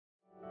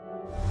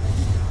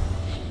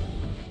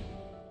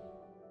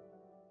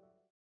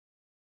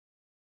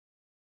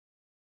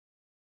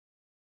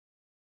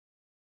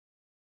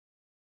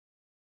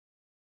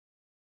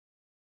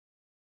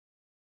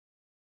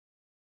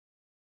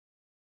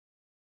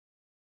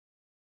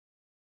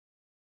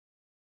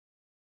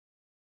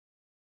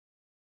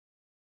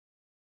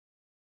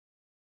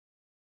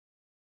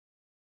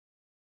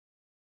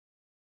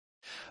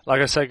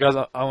like I said, guys,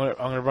 I'm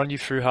gonna run you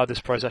through how this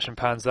price action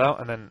pans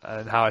out,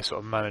 and how I sort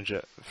of manage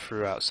it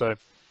throughout. So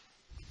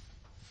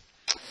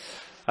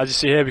as you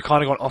see here, we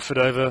kind of gone offered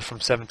over from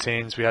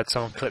 17s. We had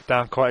someone clip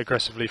down quite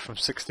aggressively from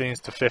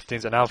 16s to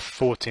 15s, and now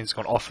 14s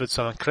gone offered.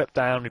 Someone clipped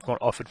down, we've gone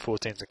offered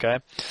 14s. Okay,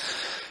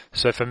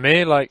 so for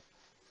me, like,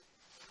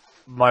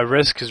 my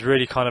risk is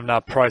really kind of now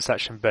price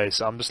action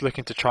based. I'm just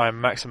looking to try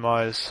and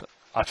maximize.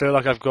 I feel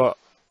like I've got,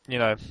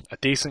 a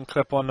decent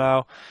clip on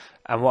now,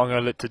 and what I'm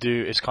going to look to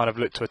do is kind of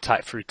look to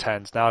attack through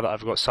 10s. Now that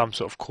I've got some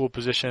sort of core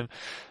position,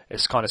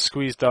 it's kind of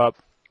squeezed up.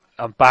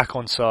 I'm back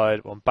on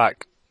side. I'm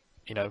back,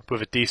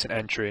 with a decent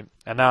entry,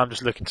 and now I'm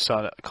just looking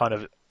to kind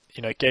of,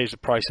 gauge the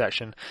price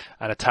action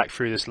and attack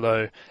through this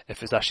low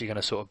if it's actually going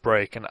to sort of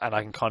break, and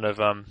I can kind of,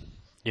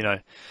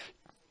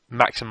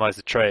 maximize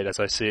the trade as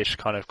I see it should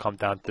kind of come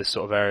down to this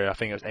sort of area. I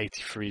think it was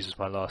 83s was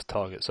my last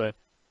target. So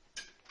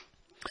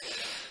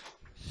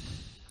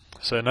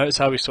notice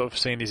how we sort of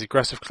seen these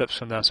aggressive clips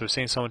come down. So we've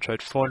seen someone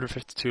trade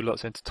 452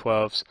 lots into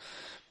 12s.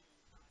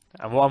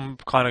 And what I'm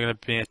kind of going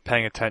to be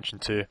paying attention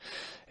to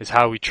is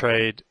how we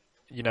trade,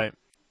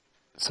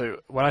 so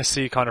when I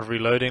see kind of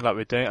reloading like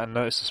we're doing, I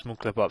notice a small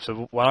clip up.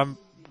 So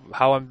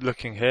how I'm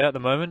looking here at the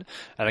moment,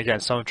 and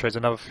again, someone trades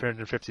another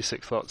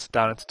 356 lots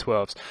down into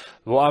 12s.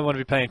 What I want to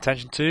be paying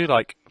attention to,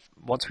 like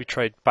once we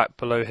trade back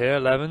below here,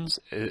 11s,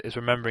 is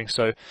remembering.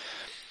 So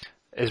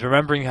is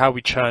remembering how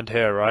we churned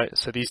here, right?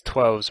 So these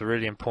 12s are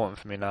really important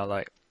for me now.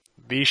 Like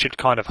these should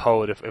kind of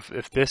hold.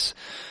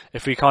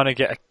 If we kind of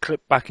get a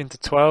clip back into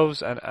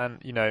 12s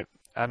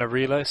and a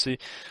reload. See,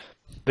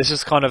 this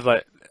is kind of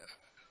like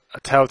a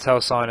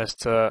telltale sign as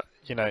to,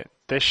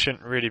 this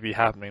shouldn't really be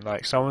happening.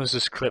 Like someone's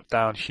just clipped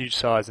down huge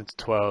size into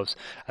 12s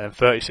and then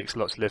 36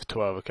 lots lift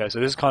 12. Okay, so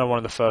this is kind of one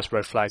of the first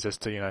red flags as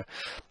to,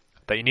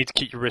 that you need to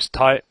keep your wrist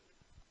tight.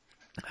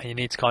 And you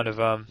need to kind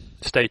of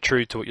stay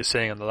true to what you're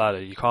seeing on the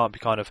ladder. You can't be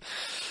kind of,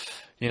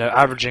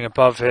 averaging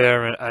above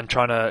here and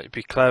trying to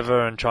be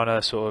clever and trying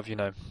to sort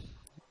of,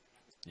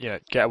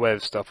 get away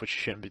with stuff which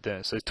you shouldn't be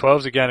doing. So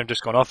 12s again have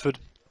just gone offered.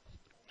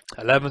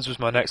 11s was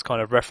my next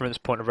kind of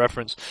point of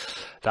reference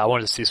that I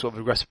wanted to see sort of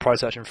aggressive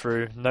price action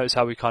through. Notice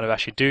how we kind of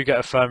actually do get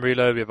a firm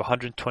reload. We have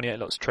 128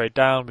 lots trade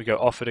down. We go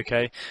offered.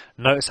 Okay.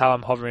 Notice how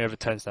I'm hovering over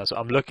 10s now. So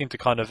I'm looking to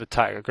kind of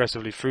attack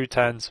aggressively through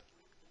 10s.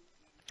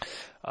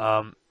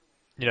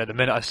 The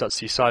minute I start to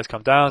see size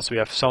come down, so we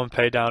have someone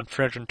pay down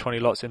 320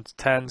 lots into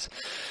 10s.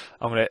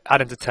 I'm going to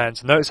add into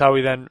 10s. Notice how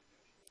we then,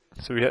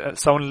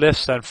 someone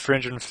lifts then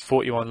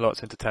 341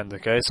 lots into 10s.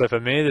 Okay, so for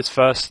me, this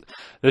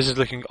is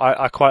looking.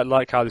 I quite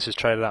like how this is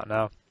traded out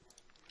now.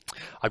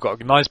 I've got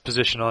a nice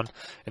position on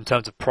in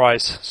terms of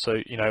price.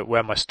 So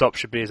where my stop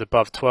should be is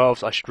above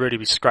 12s. I should really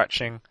be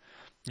scratching,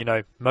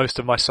 most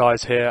of my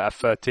size here at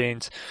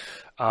 13s.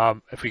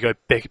 If we go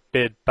big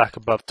bid back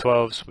above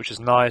 12s, which is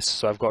nice.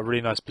 So I've got a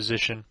really nice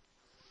position.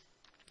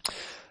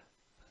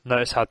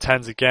 Notice how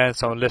 10s again,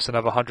 someone lifts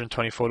another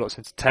 124 lots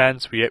into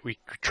 10s. We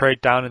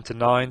trade down into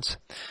 9s.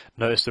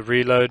 Notice the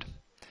reload.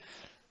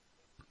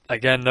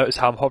 Again, notice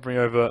how I'm hovering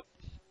over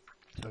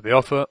the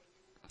offer.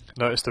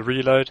 Notice the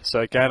reload. So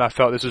again, I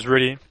felt this was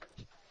really,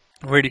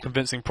 really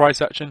convincing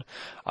price action.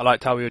 I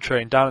liked how we were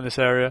trading down in this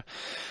area.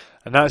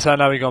 And that's how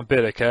now we go on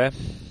bid, okay?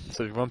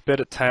 So we've gone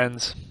bid at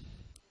 10s.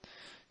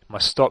 My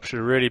stop should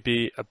really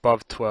be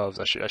above 12s.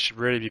 I should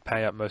really be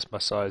paying up most of my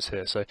size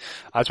here. So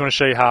I just want to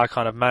show you how I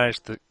kind of manage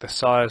the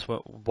size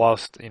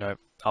whilst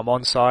I'm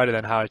on side, and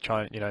then how I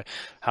try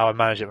how I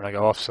manage it when I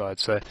go off side.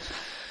 So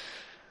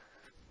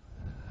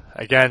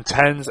again,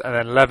 10s and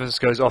then 11s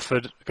goes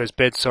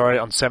bid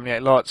on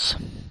 78 lots.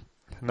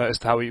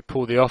 Notice how we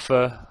pull the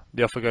offer.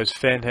 The offer goes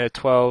thin here,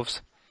 12s.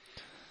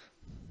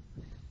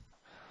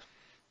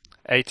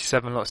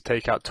 87 lots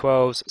take out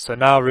 12s. So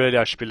now really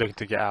I should be looking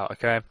to get out,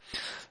 okay?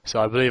 So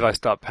I believe I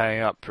start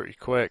paying up pretty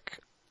quick.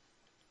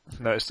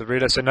 Notice the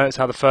reload. So notice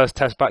how the first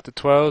test back to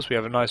 12s, we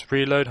have a nice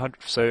reload.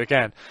 So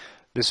again,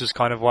 this is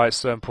kind of why it's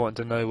so important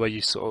to know where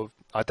you sort of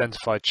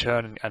identify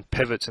churn and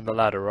pivots in the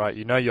ladder, right?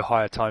 You know your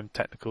higher time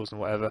technicals and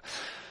whatever.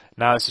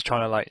 Now it's just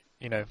trying to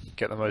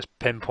get the most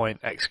pinpoint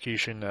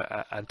execution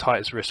and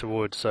tightest risk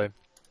reward. So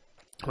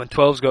when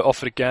 12s go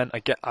offered again,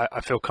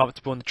 I feel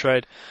comfortable in the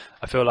trade.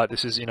 I feel like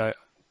this is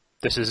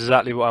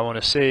exactly what I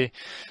want to see.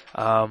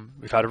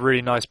 We've had a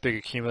really nice big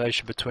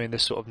accumulation between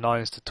this sort of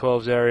 9s to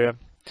 12s area.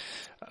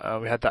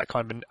 We had that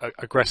kind of an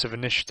aggressive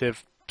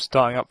initiative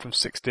starting up from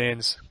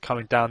 16s,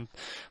 coming down.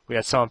 We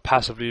had someone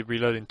passively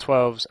reloading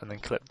 12s and then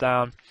clip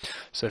down.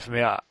 So for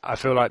me, I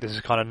feel like this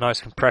is kind of nice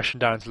compression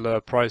down into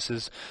lower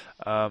prices.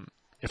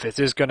 If it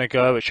is going to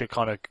go, it should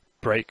kind of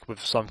break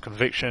with some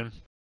conviction.